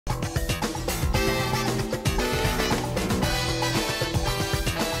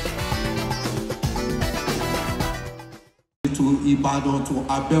to Ibadan, to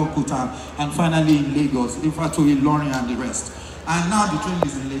Abeokuta, and finally in Lagos, in fact to Ilorin and the rest. And now the train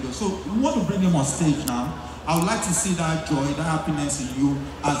is in Lagos. So we want to bring him on stage now. I would like to see that joy, that happiness in you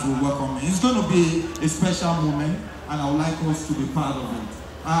as we welcome him. It's going to be a special moment, and I would like us to be part of it.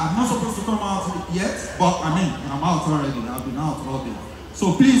 I'm not supposed to come out yet, but I mean, I'm out already. I've been out all day.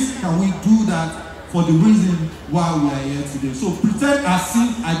 So please, can we do that for the reason why we are here today? So pretend as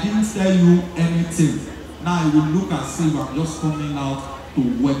if I didn't tell you anything. Now it will look as if I'm just coming out to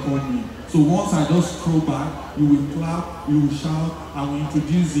welcome you. So once I just throw back, you will clap, you will shout, I will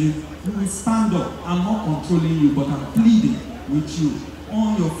introduce you, you will stand up. I'm not controlling you, but I'm pleading with you.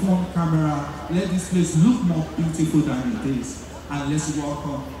 On your phone camera, let this place look more beautiful than it is. And let's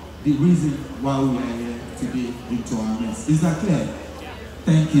welcome the reason why we are here today into our midst. Is that clear?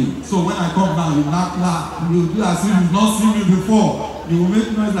 Thank you. So when I come down, you not clap, you will do as if you've not seen me before. You will make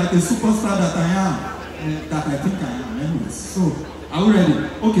noise like a superstar that I am. That I think I am anyways. So, are we ready?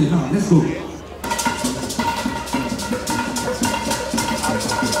 Okay, now let's go.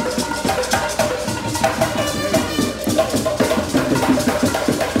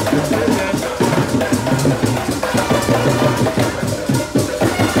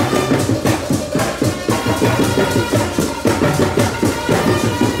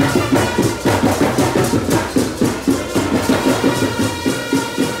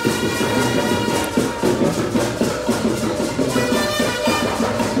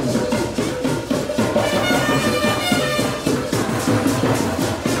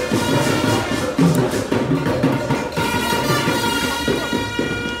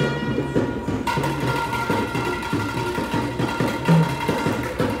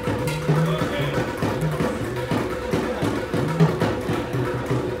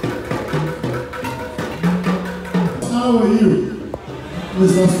 How are you,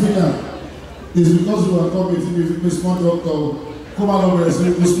 Mr. Speaker? It's because you are coming to me, Mr. Doctor. Come on over and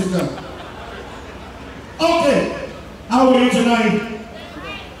Mr. Speaker. Okay, how are you tonight?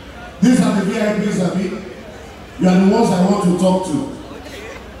 These are the VIPs, Abi. You are the ones I want to talk to.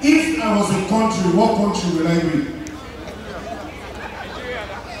 If I was a country, what country will I be?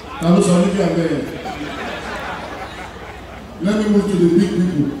 Now, let me move to the big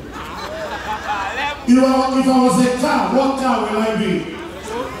people. If I was a car, what car will I be?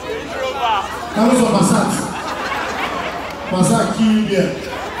 That was a Mattazz. Mattazz key there.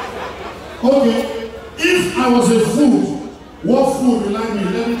 Okay. If I was a food, what food will I be?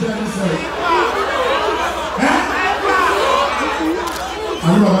 Let me tell you something. I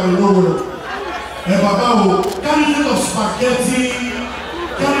don't know how you know what. Can you think of spaghetti?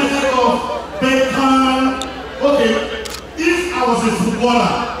 Can you think of bacon? Okay. If I was a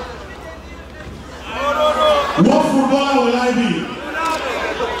footballer, what footballer will I be?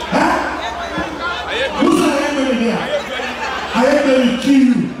 Huh? Who's the enemy here? I am going to kill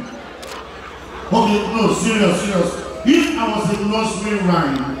you. Okay, no, serious. If I was a nursery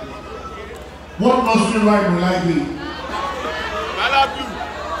rhyme, what nursery rhyme will I be? Malabu.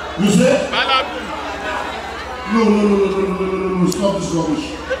 You say? Malabu. No, stop this rubbish.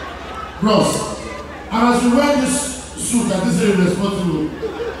 Bros, and as you wear this suit, that is irresponsible.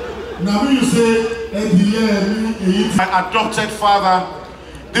 Now when you say, my adopted father,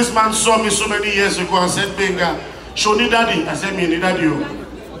 this man saw me so many years ago and said, Gbenga, show me daddy. I said, me need daddy.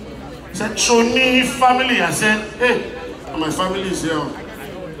 He said, show me family. I said, hey, my family is here.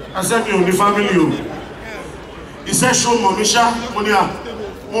 I said, me only family. He said, show Monisha, Monia,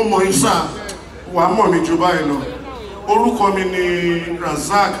 Moisa, Wamoni Jubaino. Oruko mi ni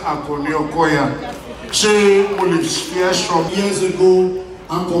Razak Akoni Okoya. She will from years ago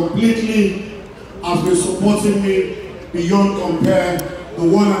and completely has been supporting me beyond compare, the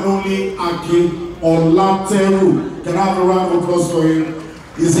one and only Akin Olateru. Can I have a round of applause for him?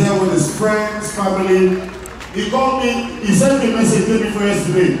 He's here with his friends, family. He called me, he sent me a message before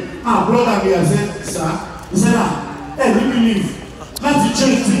yesterday. Brother, I said, sir, he said, hey, we believe. Let's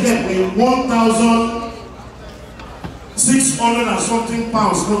change ticket in 1,600 and something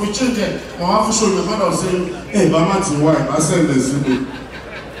pounds. No, we changed it. My wife showed me, my father was saying, hey, Bama's wife, I sent this to me.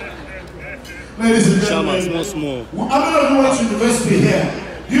 Ladies and gentlemen, I'm going to university here.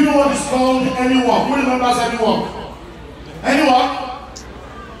 Do you know what is called any walk? Who remembers any walk? Any walk?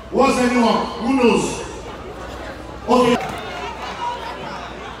 What's any walk? Who knows? Okay.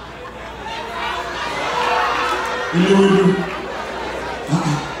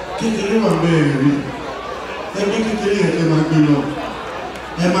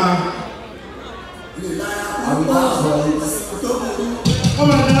 Come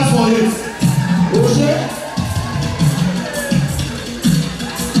on, dance for it.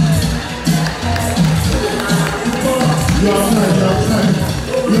 You are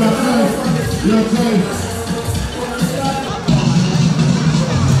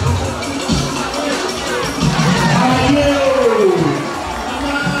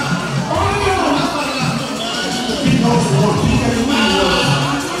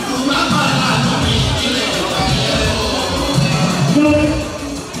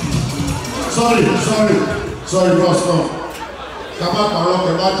Sorry, bro, stop. Come back around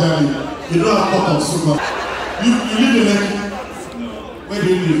the Johnny. You don't have pot of soup. You live in Lekki? No. Where do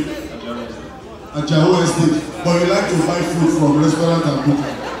you live? Ajawo Estate. But you like to buy food from restaurant and book.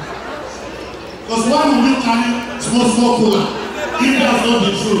 Because why would you carry small cola? If that's not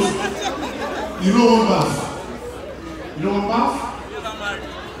the truth. You know one bath? You know one bath?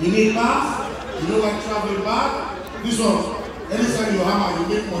 You need bath? You don't like traveling bath? This one. Anytime you hammer, you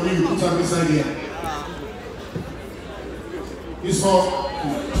make money, you put them inside here. It's for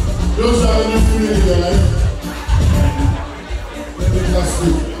those who are living in your life. That's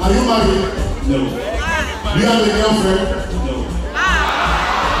good. Are you married? No. Do you have a girlfriend? No.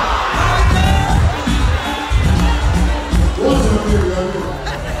 What's your name?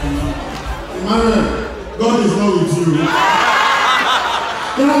 Emmanuel, God is not with you.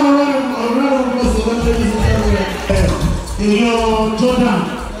 In your Jordan,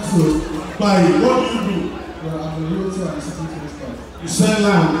 by what do you do? Well, I'm a realtor and security expert. You sell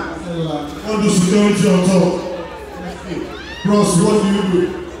land? What do security on top? Plus, what do you do?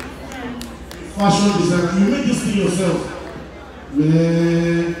 Fashion design. You make this thing yourself.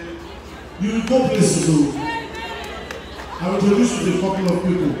 Man, you go places though. I will introduce you to a couple of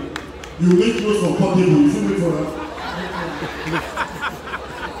people. You make clothes for portable. You should wait for that.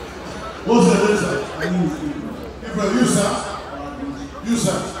 What's the name, sir? You, sir? You,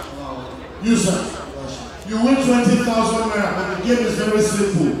 sir? You, sir? You win 20,000 naira, but the game is very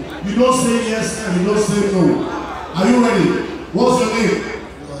simple. You don't say yes and you don't say no. Are you ready? What's your name?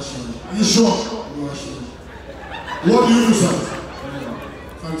 Are you sure? What do you do, sir?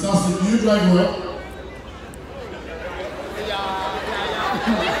 Fantastic. Do you drive well?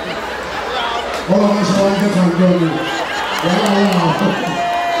 Oh, I'm sure I get and go. Wow.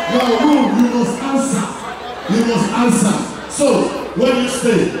 Now, you must answer. You must answer. So, where do you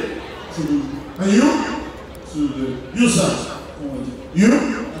stay? And you? You, sir? You?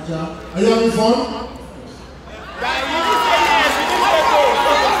 Are you having fun?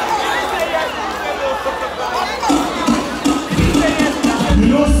 You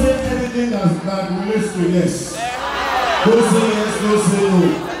don't say anything that relates to yes. Don't say yes, don't say no.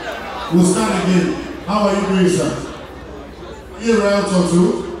 We'll start again. How are you doing, sir? Are you around or two?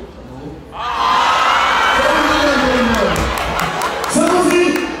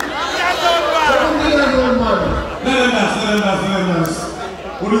 Let them dance.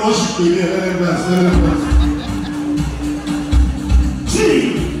 Only worship to hear, let them dance. Gee!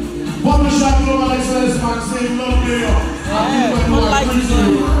 Publisher Global Excellence Magazine, Lord Mayor.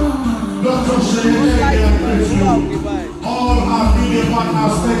 Dr. Shane, all our media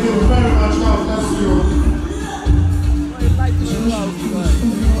partners, thank you very much. God bless you.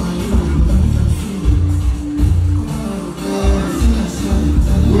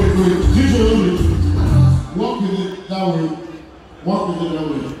 Wait, DJ, walk with it that way. Walk with it that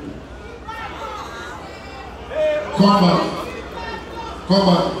way. Come back.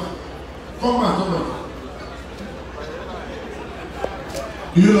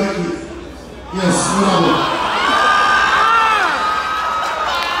 Do you like it? Yes, whatever.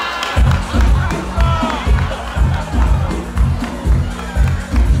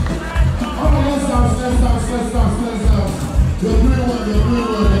 Let's dance. You're doing well.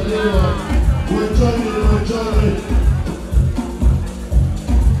 We're enjoying it.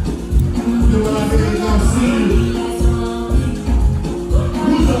 You want to see you.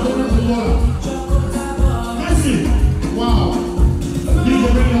 Who's the favorite footballer? Messi. Wow. Who's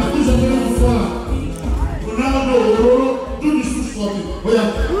the favorite footballer? Ronaldo. Do this for me. Oh yeah.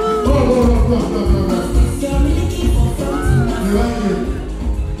 Go. You like it?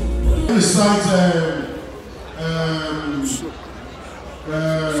 Besides,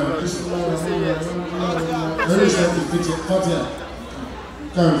 very scientific, fantastic.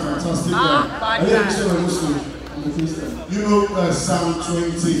 You know Psalm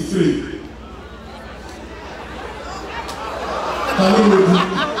 23.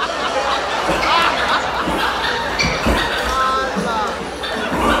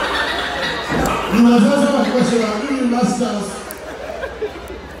 You must answer my question. I'm doing the last chance.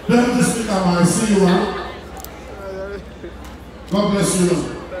 Let me speak up. I see you, man. God bless you.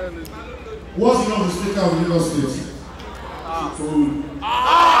 What's the name of the speaker of Lagos State?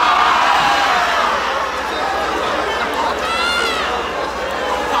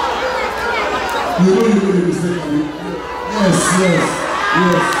 You know you made a mistake, Abi.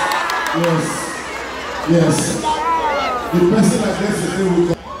 Yes. The person that gets the thing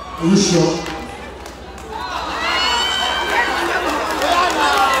with. Are you sure?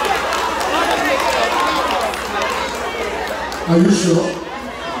 Are you sure?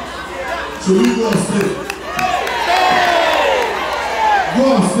 Should we go and stay? Go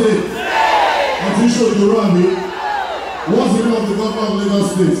and stay. Until you show the run. What's the name of the governor of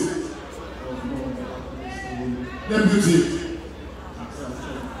Lagos State? Deputy.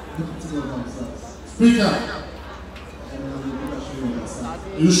 Speaker.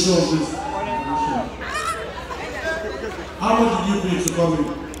 Are you sure of this? How much did you pay to come in?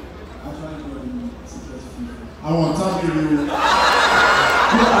 I want to thank you. You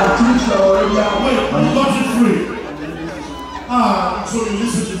are a teacher already. Wait, you got it free. So you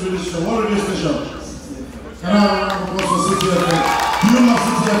listen to the station. What radio station? Can I have a for City FM? Do you love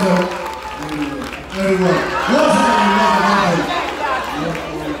City FM? Very well. What's the name you love about it?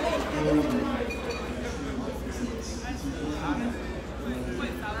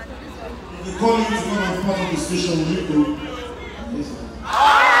 They call you to come and part of the station. Will you go?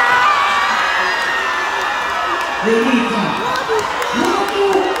 They really can.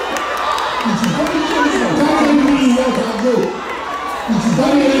 If you don't tell anything you want to go. If you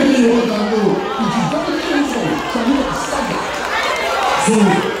don't anything you want to go. If you don't anything, shall you not stop it? So.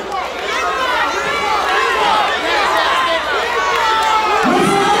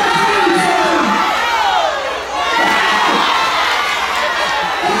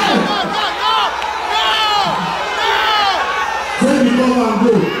 Take the ball and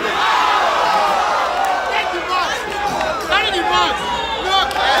go.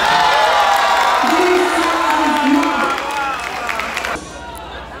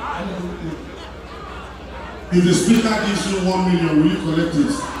 If the speaker gives you 1 million, will you collect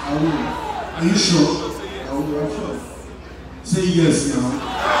it? I will. Are you sure? I will. I'm sure. Say yes now.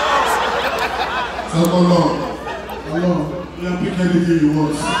 So go long. You can pick anything you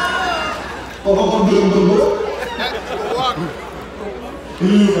want.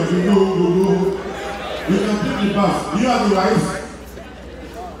 You can pick the bath. You have the right.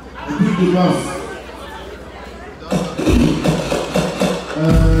 You pick the bath.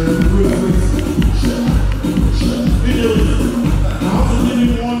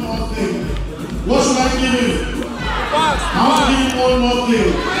 What should I give you? I want to give you one more thing.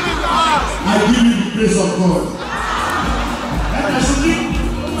 I give you the grace of God. And I should give.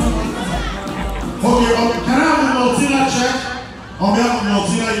 Okay, can I have a Martina check? On behalf of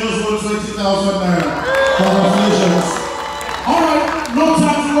Martina, you just won 20,000 naira. Congratulations. Alright, no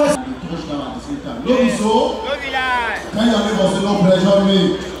time to waste. Touchdown at the same time. No, so. Tell your neighbors to not pressure me.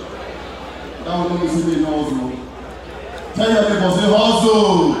 That will not see me in hustle. Tell your neighbors to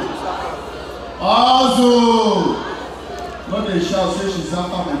hustle. Also, not they shout, say she's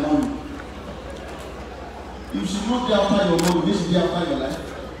after my money. If she's not there after your money, they should be after your life.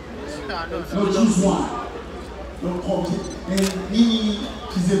 No, choose one. No compete. And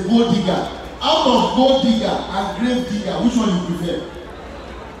she's a gold digger. Out of gold digger and grave digger, which one you prefer?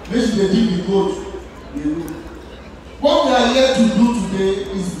 Maybe they dig the gold. What we are here to do today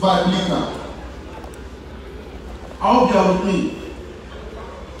is biblical. I hope you are with me.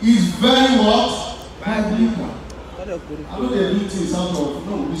 Is very what? Biblical. I know they do things out of,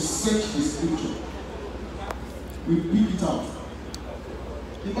 no, we search the scripture. We pick it out.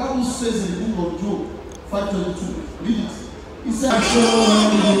 The Bible says in the book of Job 5:22, read it. It says,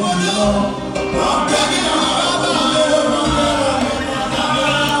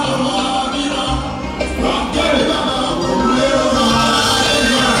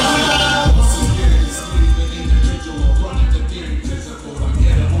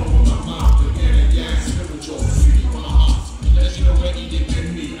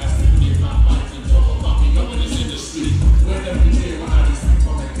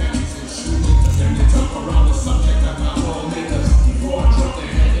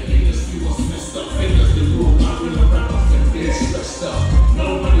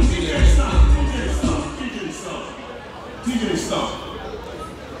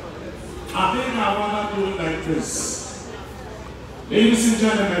 ladies and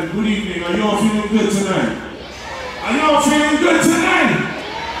gentlemen, good evening. Are you all feeling good tonight? Are you all feeling good tonight?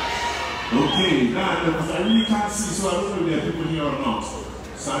 Okay, now because I really can't see, so I don't know if there are people here or not.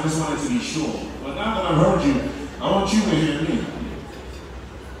 So I just wanted to be sure. But now that I've heard you, I want you to hear me.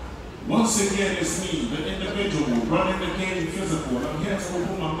 Once again, it's me, the individual, running the game physical. I'm here to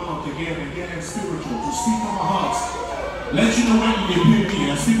open my mouth again and get spiritual, to speak on my heart. Let you know when you get me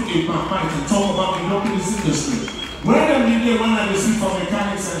and speak with my mind and talk about me in this industry. When the media when I receive from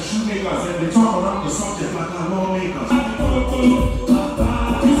mechanics and shoemakers, and they talk around the subject like I'm lawmakers.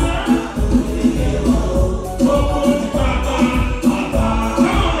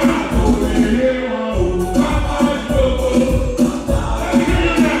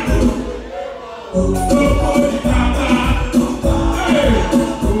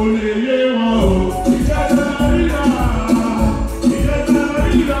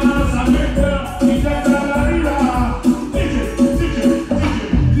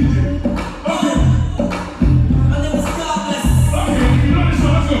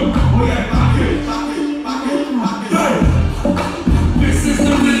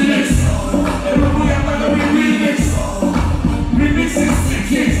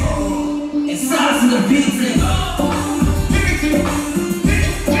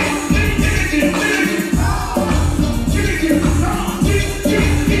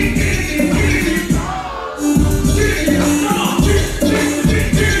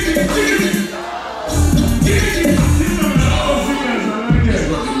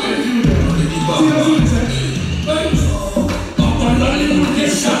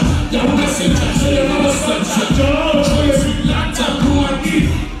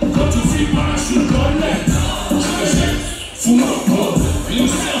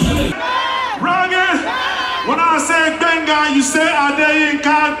 When I say Gbenga, you say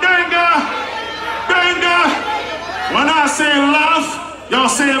Adeyinka, Gbenga, Gbenga. When I say Laff, y'all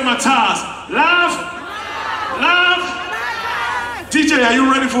say Mattazz. Laff, Laff. DJ, are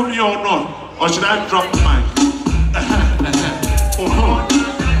you ready for me or not? Or should I drop the mic?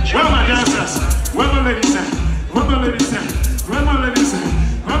 Where are my dancers? Where are my ladies at? Where are my ladies at? Where are my ladies at?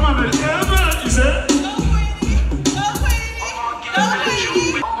 Where are my ladies at? You say?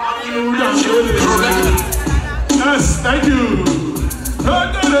 Yes, thank you.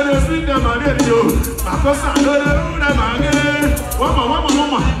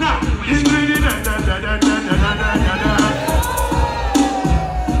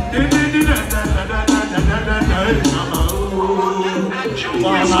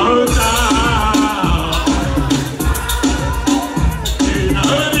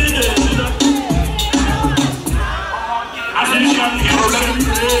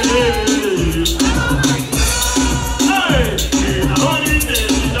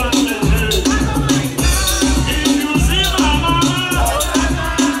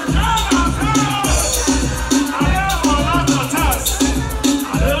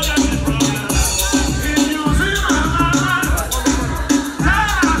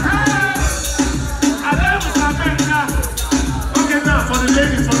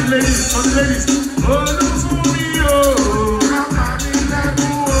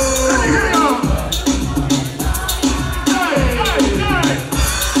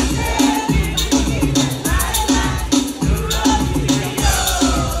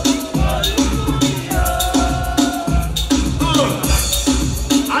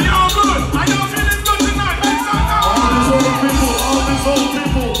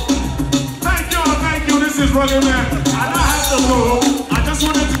 Man. And I have to go. I just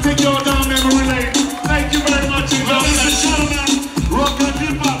wanted to take you all down memory lane. Thank you very much, ladies and gentlemen. Rockety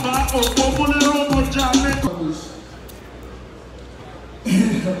Papa,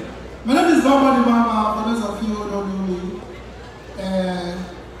 My name is Baba Mama, for those of you who don't know me.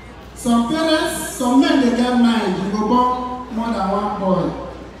 Some parents, some men, they get mind. You go born more than one boy.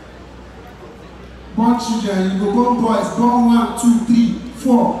 Born children, you go born boys, born 1, 2, 3,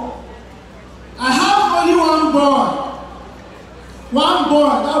 4. I have only one boy. One boy,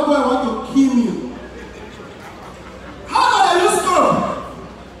 that boy want to kill me. How do you cope?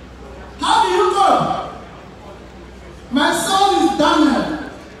 How do you cope? My son is Daniel.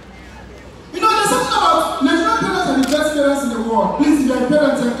 You know, there's something about Nigerian parents are the best parents in the world. Please, if you're a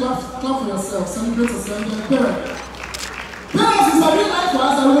parent, clap for yourself. Celebrate yourself. You're a parent. Parents is a big life for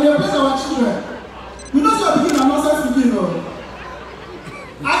us, and when they raise our children, we know you're beginning and nonsense begin, though.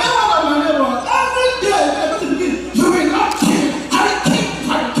 I get one of my neighbors. Every day, I go to the beginning. You will not kill. I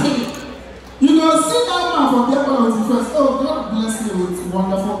will kill. You know, see that man from the airport with the first. Oh, God bless me with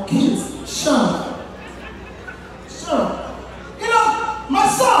wonderful kids. Sure. You know, my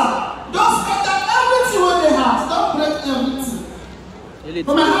son, don't scatter everything when they have. Don't break everything.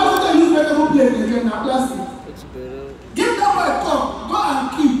 For my house, I use breakable plate again, now plastic. Give that boy a cup. Go and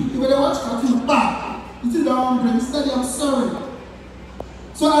keep. If they watch cartoon, bam. You see that one break. Steady, I'm sorry.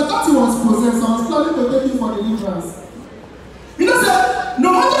 So I thought he was possessed. I was planning to take him for deliverance. You know, sir, no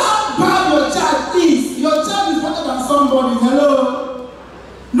matter how bad your child is better than somebody. Hello.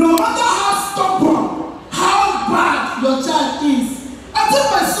 No matter how stubborn, how bad your child is. I took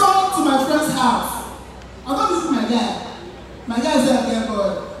my son to my friend's house. I thought this is my guy.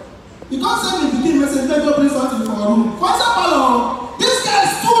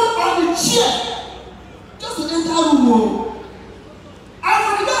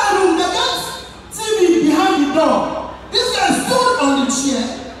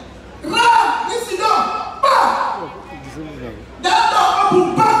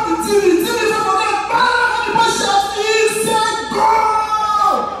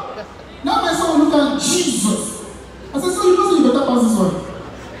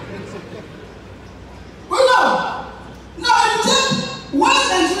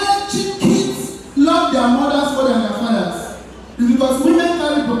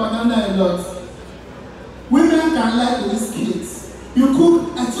 lot. Women can lie to these kids. You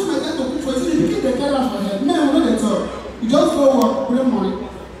cook, I told my dad to cook for you, you keep the camera for her. Men will not talk. You just go work, bring money.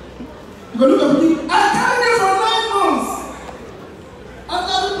 You go look at me, I carried it for 9 months.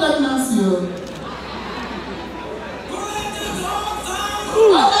 After the pregnancy,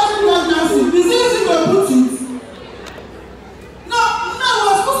 after the pregnancy, is it easy to put it? No, I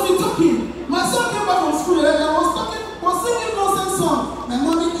was supposed to be talking. My son came back from school and I was singing nonsense song. My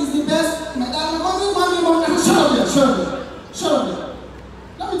mommy is the best. My mommy. Shut up there.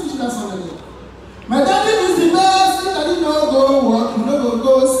 Let me teach you that song again. My daddy is the best. If daddy no go work, you no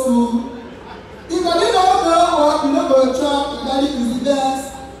go school. If daddy no go work, you no go chop. My daddy is the best.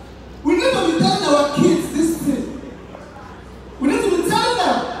 We need to be telling our kids this thing. We need to be telling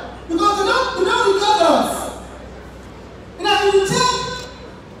them because they don't regard us. And if you check,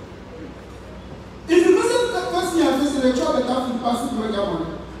 if you visit the person you are facing, they chop better food, pass it to get money.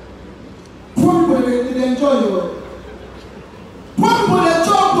 Poor people, they enjoy you. Poor people, they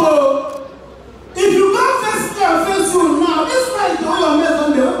chop. If you can't face me and face you now, this night, all your mates on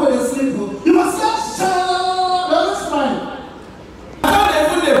the way they sleep. You must say, that's fine. I don't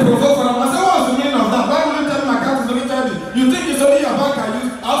even they provoke for them. I say, what's the meaning of that? Why would you tell my account is only charging? You think it's only your bank I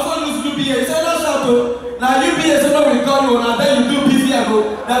use? I also use UPA. You say, no, shut up. Now, UPA say, no, we call you. Now, then you do PCA.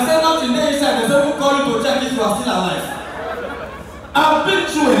 They say, nothing there inside. They say, we'll call you to check if you are still alive. I've been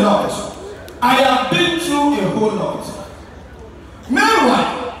through a lot. I have been through a whole lot.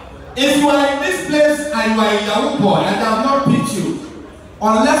 Meanwhile, if you are in this place and you are a Yahoo boy and they have not picked you,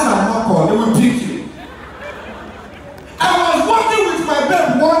 unless I'm not called, they will pick you. I was walking with my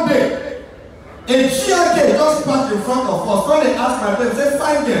babe one day. A GRK just parked in front of us. When they asked my babe, say,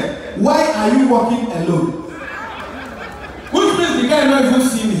 fine girl, why are you walking alone? Which means the guy not even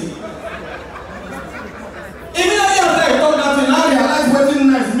see me. Immediately after I told that thing, I realized what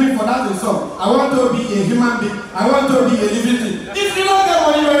nice mean for that song. I want to be a human being. I want to be a living thing. If you don't get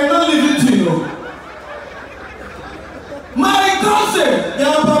money, you are not living thing. No. My cousin,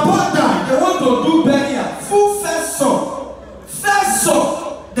 their papa died. They want to do burial. Full first song.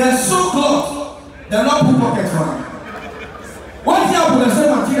 They're so close. They're not put pocket for them. What the apple? They say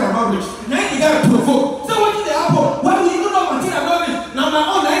material not rich. Now you got to provoke. So what is the apple? Why do you know material not rich? Now my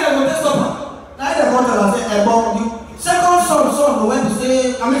own, I will just stop her. I got to say, second son, when they say,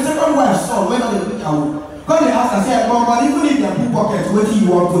 second wife, son, when they pick out. When they ask, I say, but even if they put pockets, what do you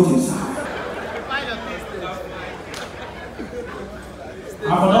want to put inside?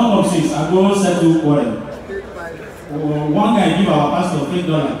 After long of 6, I go settle quarrel. One guy give our pastor $8.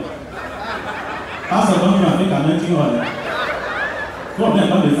 Pastor don't give a fake anointing oil. Two of them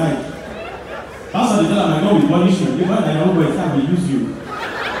don't decide. Pastor they tell him, I know we punish you. Because I know where time we use you.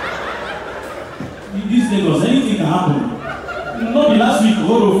 This Lagos, anything can happen. Not the last week,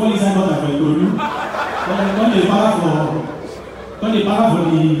 go to funny sign not like for you. When they para for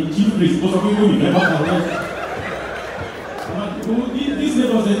the chief priest, most of people will never have this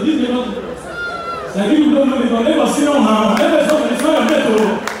Lagos, like you don't know, they never see on how, never saw the smell of metal.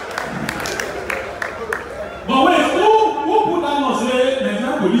 But wait, who put that law say,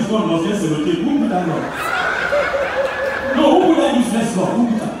 Nigerian police gun must get selected? Who put that law? No, who put that useless law? Who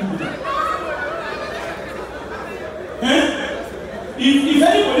put that? If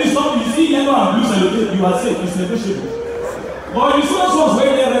anybody stop you see yellow and blue sellotape, you are safe, it's negotiable. But you see those ones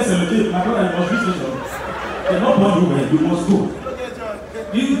where they are sellotape, my brother, you must be station. They don't want you where you must go.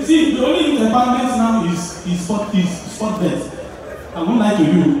 You see, the only empowerment now is sport bet. I won't lie to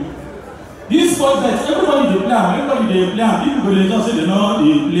you. This sport bet, everybody they play, people go they just say they know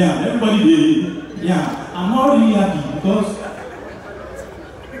they play, everybody they, yeah. I'm not really happy because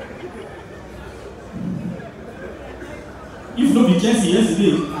if not be Chelsea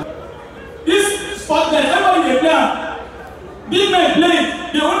yesterday, this sport bet, everybody they play. Big men play,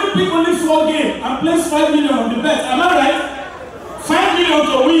 they only pick only 4 games and place 5 million on the bet. Am I right? 5 million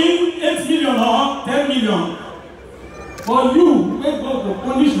to win, 8 million or 10 million. For you, make God to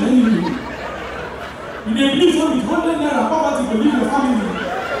punish many people. You may please with 100 naira poverty to leave your family.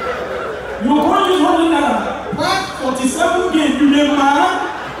 You only use 100 naira. Back 47 games, you may mad.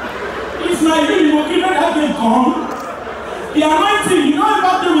 If not you, you will keep that game come. The anointing, you know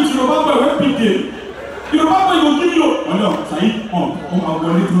about them with your Bible when big game. Your Bible will give you. Oh no, Said, I'll go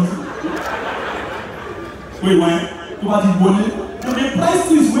little. Wait, why? You want to go so the price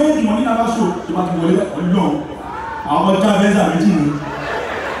is where the money never show. You want to go alone. Our drivers are reaching.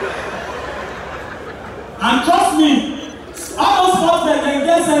 And trust me, all those sports that can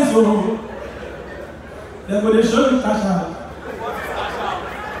get sense, they're going to show you cash out.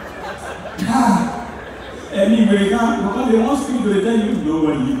 anyway, because they want to tell you, know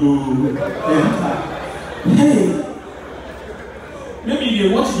where you go. Hey, maybe they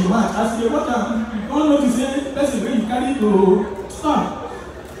watch the match. As they watch them, you don't notice person when you carry to stop.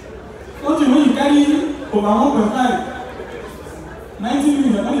 Don't you when you carry over 1.5, 90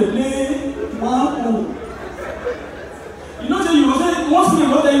 minutes, when they play 1-0. You know, say you will say, once you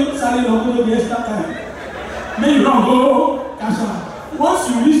go there, you suddenly don't go the extra time. Maybe you don't go, cash out. Once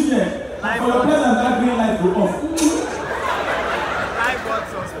you reach there, for your present, that green light go off. I got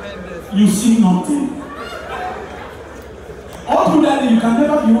suspended. You see nothing. All through that day, you can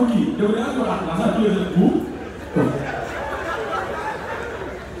never be okay. They will never go back. Who?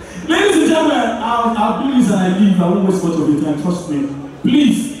 Ladies and gentlemen, I'll do this and I leave. I won't waste much of your time. Trust me.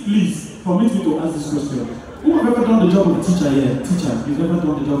 Please, permit me to ask this question. Who have ever done the job of a teacher here? Teacher, you've ever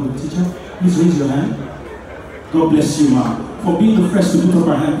done the job of a teacher? Please raise your hand. God bless you, ma'am. For being the first to put up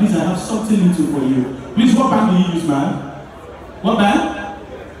her hand, please, I have something little for you. Please, what band do you use, man? What band?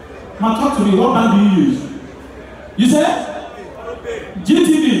 Man, talk to me. What band do you use? You said?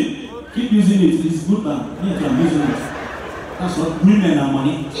 GTV. Keep using it. It's good band. Yeah, I'm using it. That's what women are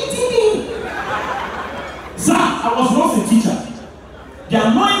money. GTV. Sir, I was once a teacher. The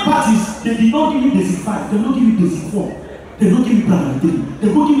annoying part is they did not give me basic 5. They don't give me basic 4. They don't give me primary 3. They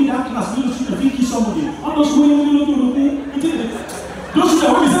don't give me that class. They don't shoot kill somebody. All those when they say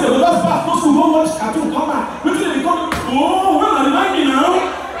they will just pass. Those who don't watch cartoon come back. When they come, oh, when I remind me now.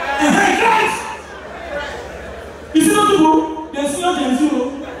 Hey guys, you see those people? They see not them zero.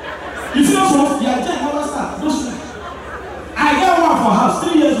 You see those ones? They are just never start. Those. I get one for house.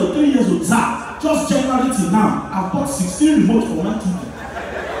 3 years old. Sir, just January till now, I've bought 16 remote for one TV.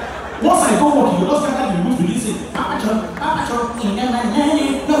 Once I go work, you just gather the remote to listen. Papa John, in the man,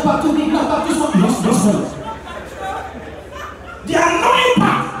 no back to me, no back to me. Just the annoying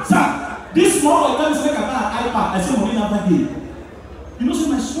part, sir. This small boy comes like an iPad. I say, money another day. You know, say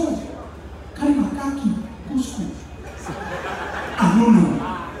my son carry my car key, go school. I don't know.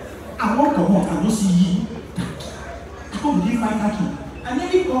 I walk about, I don't see you. I come to give my car key. I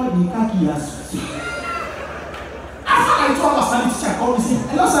nearly called the car key as. After I told our study teacher, called me and said,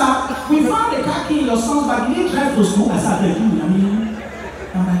 hello sir, we found the car key in your son's bag. You didn't drive to school. I said,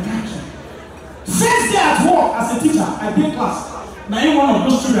 I'm my car key. First day at work as a teacher, I take class. Now one of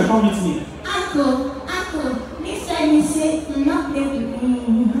those children come meet me. Uncle, this time you say, not play with me.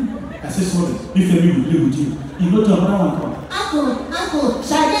 I said, sorry, if you will play with you. You know to another one come. Uncle,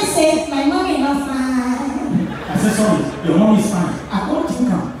 shall I say, my mom is not fine? I said, sorry, your mom is fine. I don't think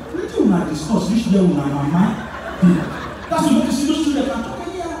I'm. We do not discuss which day with my mama. That's what you see those children can talk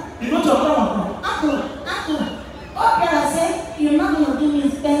here. You know to another one come. Uncle, okay, I said, you're not going to give me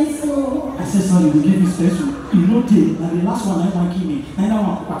pencil. I said, sorry, we give you pencil. You know, and the last one I want to give me. And I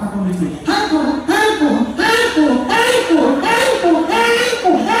want to come with me. Uncle.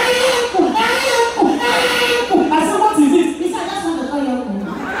 I said, what is it? He said, I just want to call your uncle.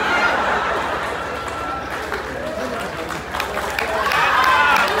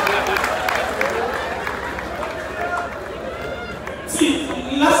 See,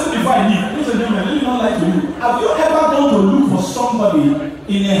 last before I leave, ladies and gentlemen, let me not lie to you. Have you ever gone to look for somebody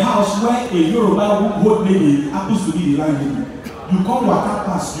in a house where a Yoruba old lady happens to be the landlady? You come to a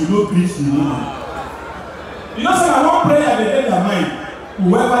pass, you don't greet the woman. You know, say I want prayer they get their mind.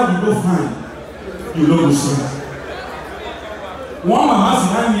 Whoever you go find, you don't go see. One man has a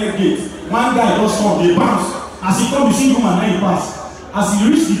 9-year gate. One guy just come, they bounce. As he come, you see woman, now he pass. As he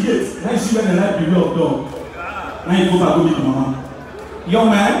reach the gate, now you see where the light be locked door. Now you go back to meet the mama. Young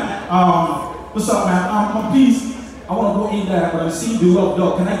man, what's up, man? Please, I want to go in there, but I see the locked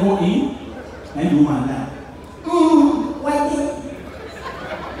door. Can I go in? And the woman now. Waiting.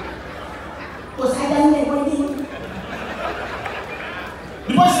 Was I done there waiting?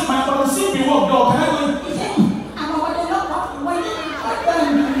 The boy said, man, but I see the locked door. Can I go in? He said, I'm about to lock up. Waiting.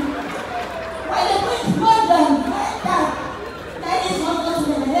 That is not going to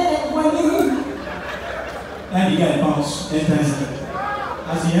be waiting. And the guy bounce, enters.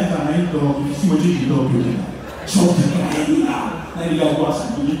 As he enters, I door, you see what you do, building. Shut the guy now. Then the guy goes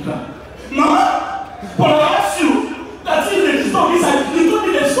and you cry. Mama, but I asked you that if there is no this, you told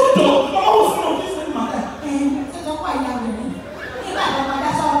me there's no door. Mama was not this thing, man.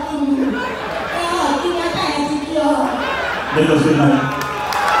 Let us go now.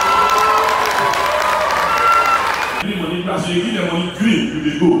 Give money, so you give them money, green, you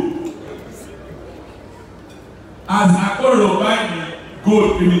will go. As I go to buy the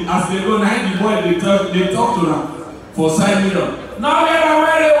gold, as they go, now the boy, they talk to them for side mirror. Now get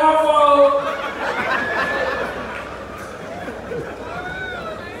away, they want for.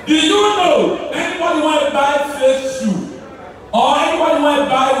 Do you know anybody want to buy fake shoe or anybody want to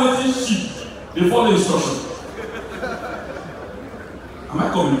buy wetin cheap? They follow instruction. Am I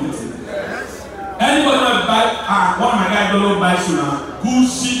communicating? Anybody want to buy? One of my guys don't buy shoe now.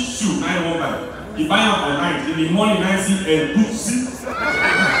 Gucci shoe, 915. He buy them for night. In the morning, I see a Gucci.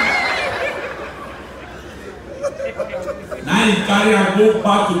 Now he carry and go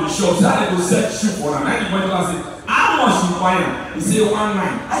back to the shop. So they go set shoe for him. Now the boy tell say, how much you buy him? He say 19. I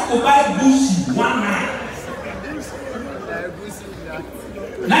go buy Gucci 19.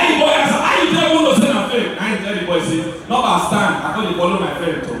 Now the boy ask, how you tell me to send a friend? Now he tell the boy say, no, I stand. I thought you follow my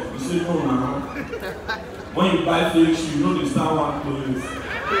friend talk. You say no, man. When you buy fake shoe, you know they stand one place.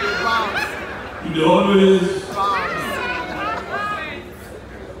 You always.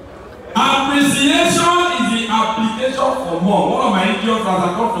 Appreciation is the application for more. One of my Indian friends I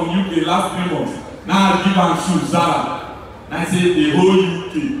come from UK last 3 months. Now I give am shoe Zara. Now I say the whole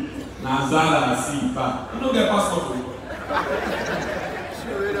UK. Now Zara I see back. You don't get passport.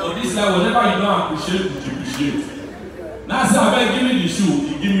 So this guy, whatever you don't appreciate, you depreciate. Now I say, I beg, give me the shoe.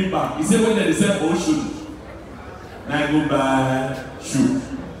 He give me back. He say when they sell old shoe. Now I go buy shoe.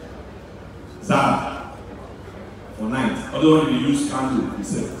 Zara. For night. Although they use candle, he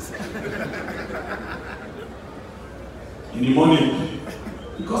said. In the morning.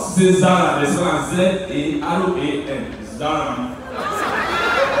 Because it says Zara, they spell Z-A-R-O-A-N. Zara.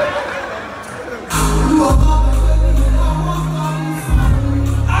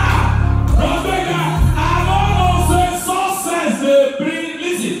 Gbenga, I don't know say success they bring.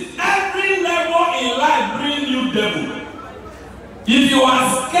 Listen, every level in life bring new devil. If you are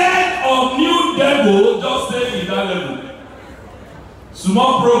scared of new devil, just stay in that level.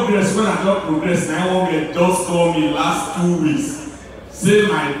 Small progress when I don't progress, now one get just call me last 2 weeks. Say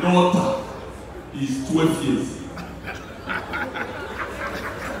my daughter is 12 years.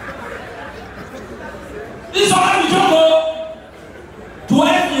 This already joke.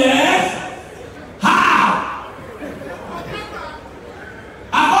 12 years? How?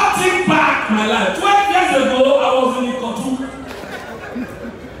 I got think back my life. 12 years ago, I was in the cartoon.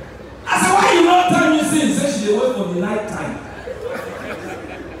 I said, why you not tell me since? Say she wait for the night time.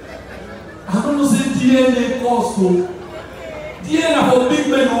 I don't know say DNA cost to DNA for big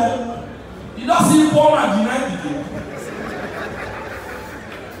men. You don't see poor man deny the game.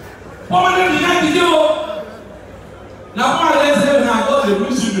 Poor man deny the game. Now poor man say when I got the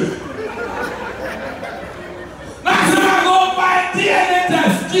blue children. Now say I go buy DNA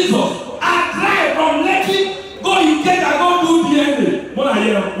test. Jesus, I drive from Lekki, go in case I go do DNA. When I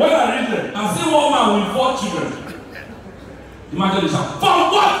reach there, I see one man with 4 children. Imagine this. For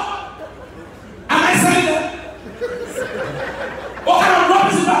what? Am I saying that? What kind of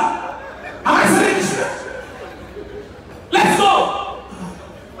rubbish is that? Am I saying this? Let's go!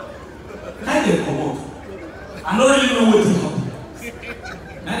 Now they come out. I don't really know what to happen.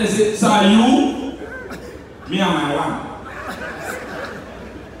 Now they say, sir, you, me and my one.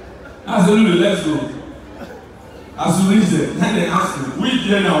 I said, let's go. As we reach there, then they ask me, which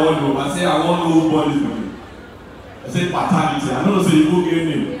gen I want to know? I say, I want nobody for me. I say, paternity. I don't say you go get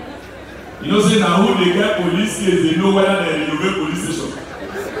me. You know, say now who they get police case, they know whether they renovate police station.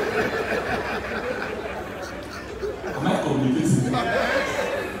 Am I communicating?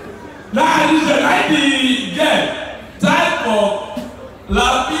 Now, this is the get type of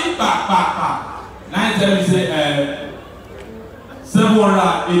Laff pa. Now tell me say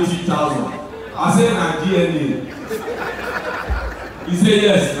 780,000. I say na DNA. He say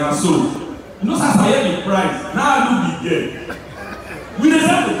yes, na so. You know, since I hear the price, now I do the get. We the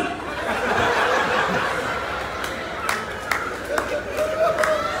sample.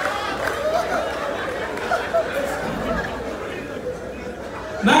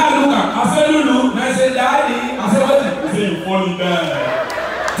 Now I look at, I say Lulu, and I say Daddy, I say what? He say you fall in there.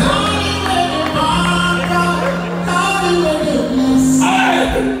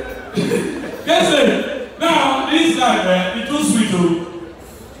 Guess it. Now this guy, it's too sweet too.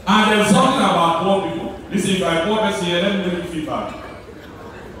 And there's something about poor people. Listen, if I poor person here, let me make you feel bad.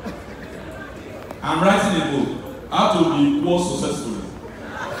 I'm writing a book, how to be poor successfully.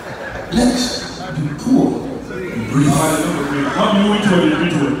 Let's be poor. Breathe. What do you which one is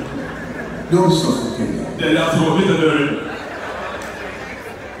which one? Don't suffocate. Then that's what we do.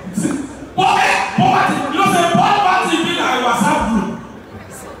 Poverty. You say poverty be like WhatsApp group.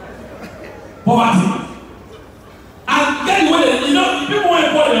 Poverty. And then when you know people when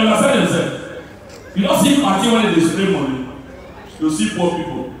poor they understand themselves. You don't see party when they spray money. You see poor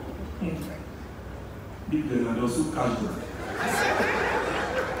people. Big them and they also catch them.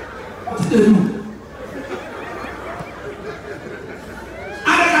 What did they do?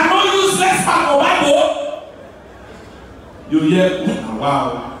 expert for Bible. You hear,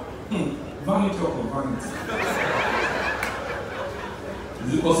 wow. Vanity or vanity?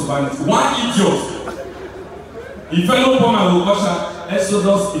 Is it also vanity? One idiot. If fellow poor man will usher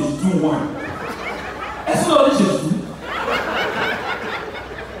Exodus 82:1. Exodus 82.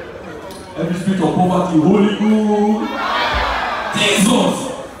 Every spirit of poverty, Holy Ghost. Jesus.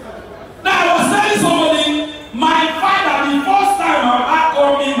 Now I was telling somebody, my father, the first time I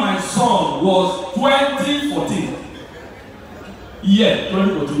called me my son was 2014. Yeah,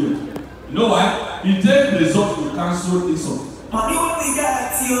 2014. You know why? He take result to cancel this one. Money will be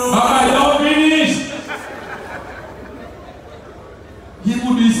got you. Papa, you don't finish. He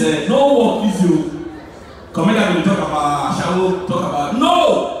put this, no work is you. Commander will talk about, shall talk about.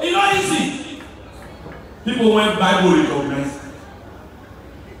 No, it's not easy. People want Bible recognized.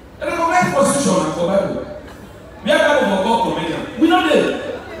 They recognize position for Bible. We are Bible for God comedian. We know that.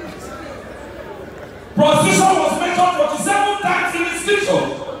 Position was mentioned 47 times in the scripture.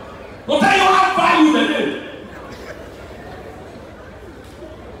 Don't tell you how value the name.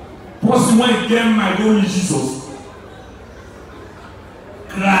 Person when get my goal is Jesus.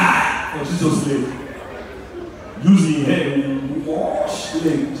 Cry for Jesus' name. Using hair, wash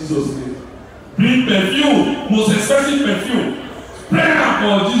leg, Jesus' name. Bring perfume, most expensive perfume. Pray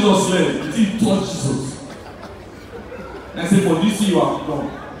for Jesus' name. Until touch Jesus. I say for this year you have done.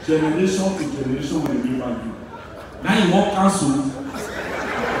 Generation to generation will remember you. Now you won't cancel.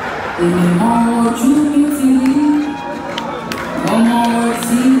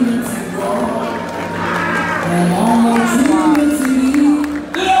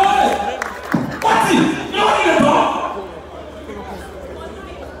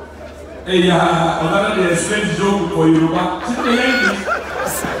 Hey, another day explain joke for you.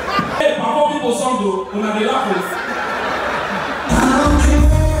 Hey, Papa people song though, when they laugh.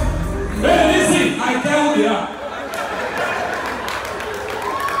 Hey, listen, I tell you they are.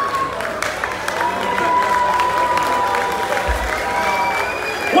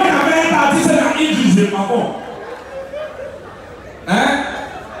 When I met artists and injuries, they perform.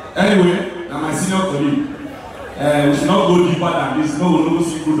 Anyway, now my senior colleague. We should not go deeper than this. No, we'll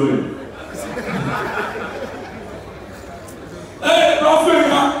see good oil. Hey, Prophet,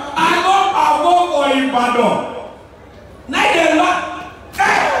 I go for Ibadan. Now they lot.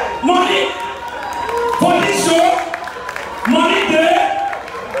 Hey, money for this show. Money there.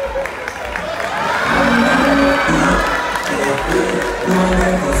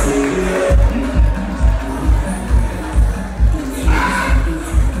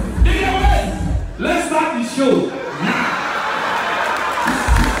 Let's start the show now.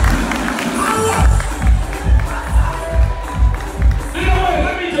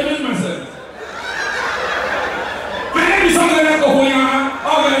 Let me introduce myself. My name is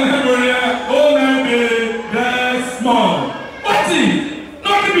small. What's it?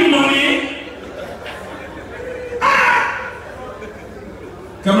 Not giving money.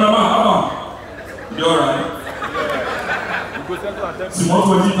 Cameraman, how about? You alright? Small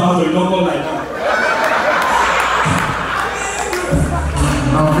 20,000, you don't go like that.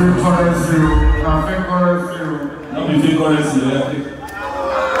 Nothing currency, nothing currency. Nothing currency, yeah.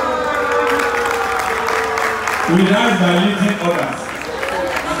 We dance by leading others.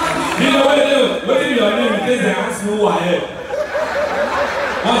 You know what is your name? In case they ask you who I am.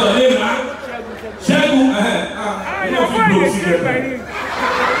 What's your name, man? Shegu. You know if you blow cigarette.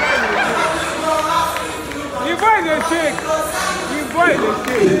 You buy the shake. You buy the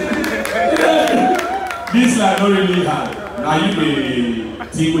shake. This I don't really have. Now you be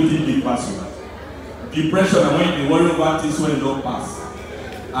think with the big person. Depression and when you worry about this when it don't pass.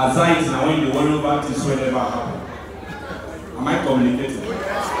 Anxiety and when you worry about this when it never happen. Am I communicating?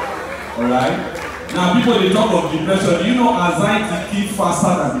 Alright? Now people they talk of depression. You know anxiety kills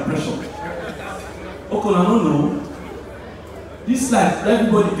faster than depression. Okay, I don't know. This life,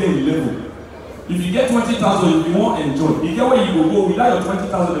 everybody get a level. If you get 20,000, you won't enjoy. You get where you go without your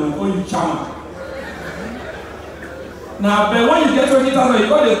 20,000, they will call you chairman. Now, but when you get 20,000, you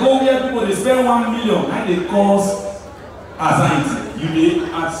got to go where people they spend 1 million and they cause anxiety. You may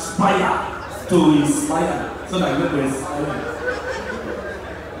aspire to inspire so that you can inspire.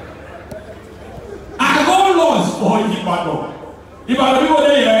 I go lost for Ibadan. Ibadan people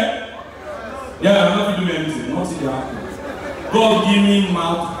there, yeah? Yeah, I'm not doing anything. Nothing they happen. God give me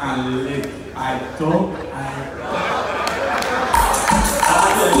mouth and leg. I talk, I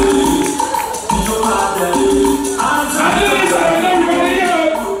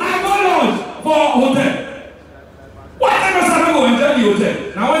go lost for hotel. Why time I go enjoy the hotel?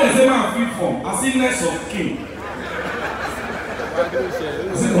 Now when they say man free form, I see next of king.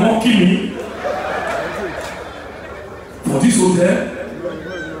 I said, "Won't kill me for this hotel."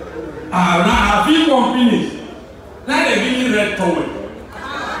 I feel one finish. Now they give me red towel.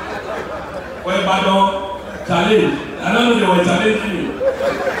 Well, pardon, challenge. I don't know they were challenging me.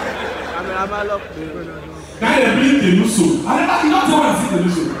 Now they bring the new soap. I don't want to see the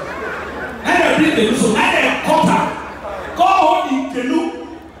new soap. Now they bring the new soap. Now they cut her. Call hold the canoe.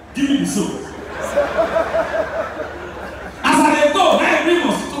 Give me the soap. As I go, now they bring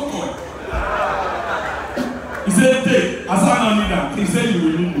mosquito coil. He said, "Take." As I don't need that. He said, "You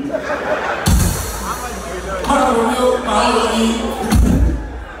will need it."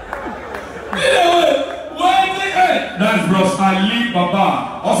 That's bros. I lead Baba.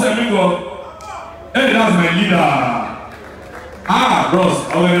 Also, hey, that's my leader. Ah, bros.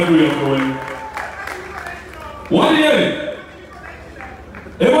 I'm gonna do your going. What year?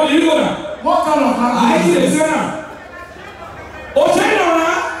 Hey, what do you go now? What kind of I see the China. Oh, China,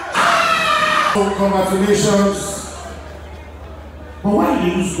 So, congratulations. But why did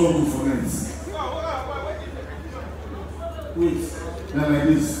you use Google for nights? Wait, they're like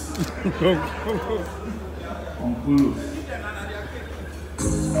this. On Pulu.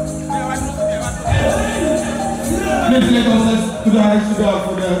 Please let us to the high sugar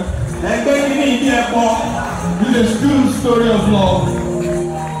for them. With a true story of love.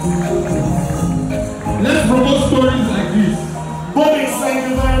 Let's promote stories like this. Bobby, thank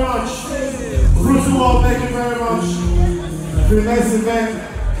you very much. Crucial, thank you very much. For the nice event.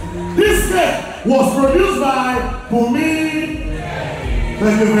 This cake was produced by Bumi.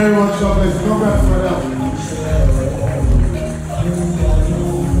 Thank you very much. God bless you. Congrats for that.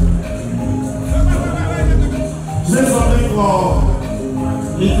 Say something for.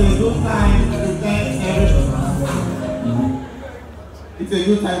 It's a good time to thank everybody. It's a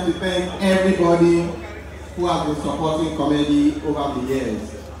good time to thank everybody who has been supporting comedy over the years.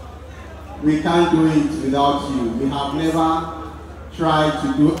 We can't do it without you. We have never tried to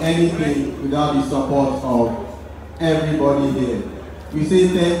do anything without the support of everybody here. We say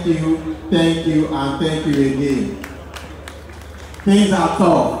thank you, and thank you again. Things are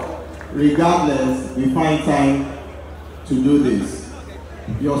tough. Regardless, we find time to do this.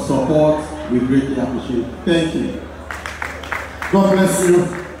 Your support, we greatly appreciate. Thank you. God bless you.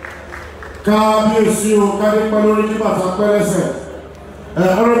 God bless you.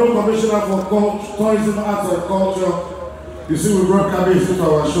 Honorable Commissioner for Tourism, Arts and Culture. You see, we brought Kabir to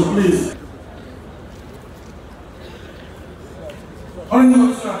our show, please. Honorable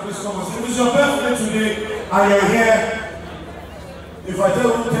Commissioner, please come on. If it's your birthday today and you're here, if I tell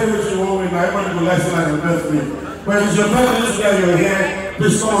you what you want, everybody will listen at your birthday. But if it's your birthday today and you're here,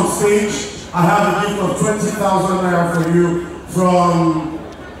 please come on stage. I have a gift of 20,000 naira for you from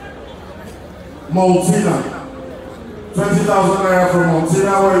Maltina. 20,000 naira from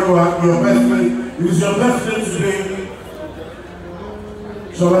Maltina, where you are your birthday. If it's your birthday today,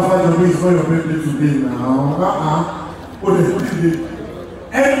 shall I find your way for your birthday today now?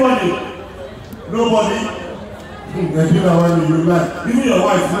 Anybody? Nobody? You like. Even your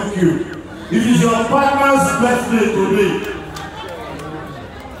wife, thank you. If it's your partner's birthday today,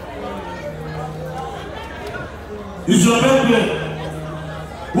 it's your birthday.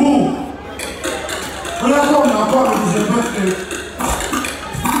 Who? When I come now, it's your birthday.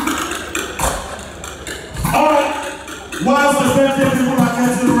 Alright. Whilst the birthday people are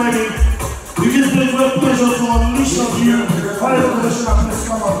getting ready, it gives me great pleasure to unleash on you. All the Commissioner, please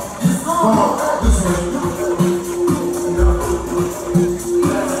come on. Come on, this way.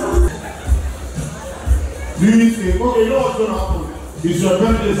 Do you think, okay, you know what's going to happen? It's your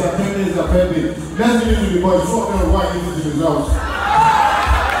birthday, it's a birthday, it's a birthday. Let's give it to the boys, so them why it is the results.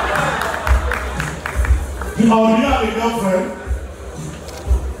 Do you have a girlfriend?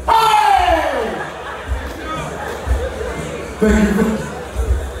 Hey! Thank you.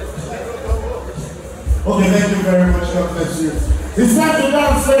 Okay, thank you very much. God bless you. It's time to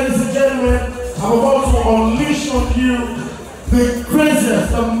dance, ladies and gentlemen. I'm about to unleash on you the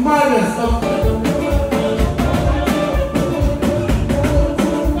craziest, the maddest, the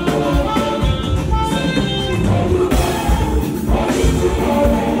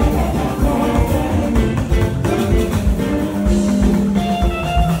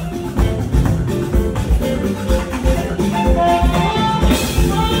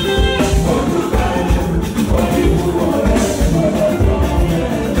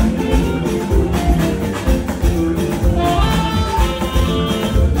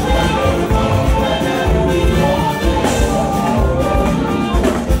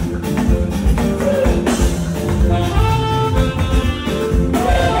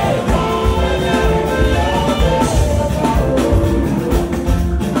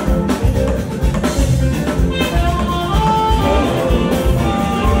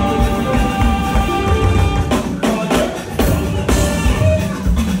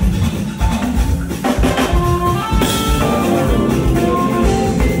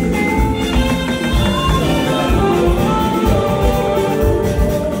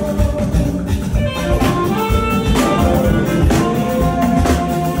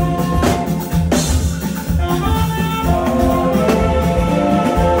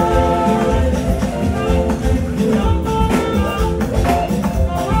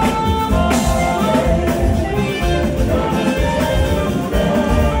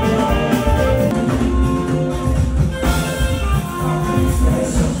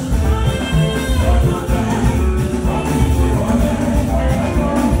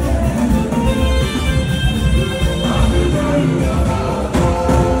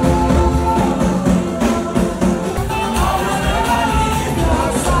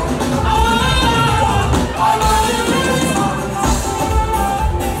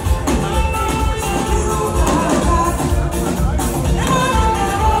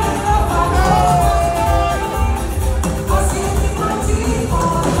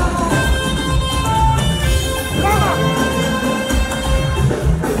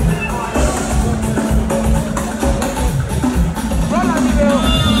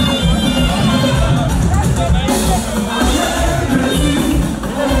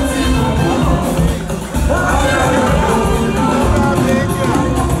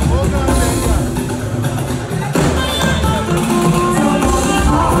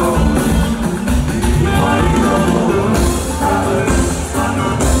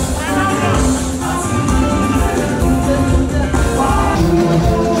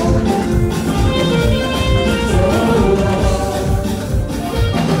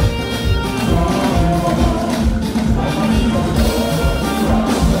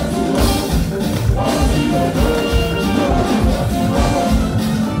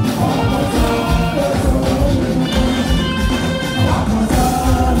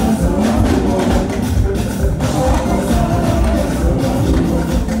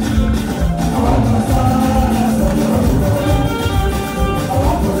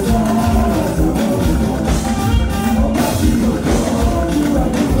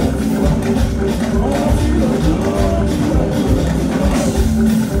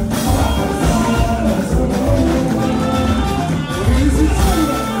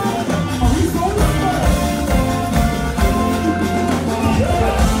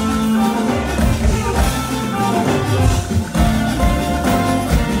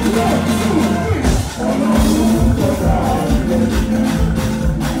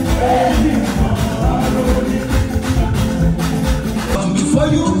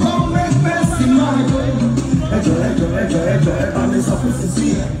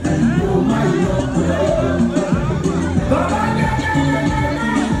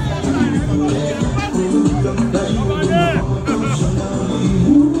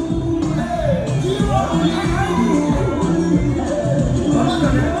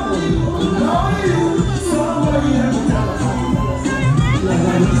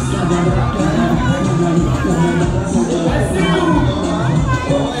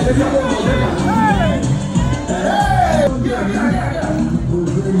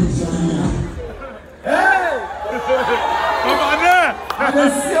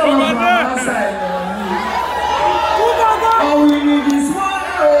All we need is one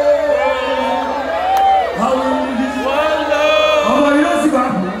love. All we need is one love. Oh, you don't see what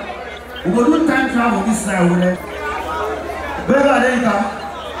happened? We go do time travel this night, will it? Gbenga, Adeyinka,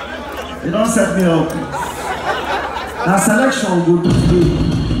 you don't set me up. Now selection will go to today.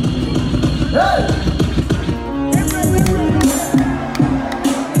 Hey!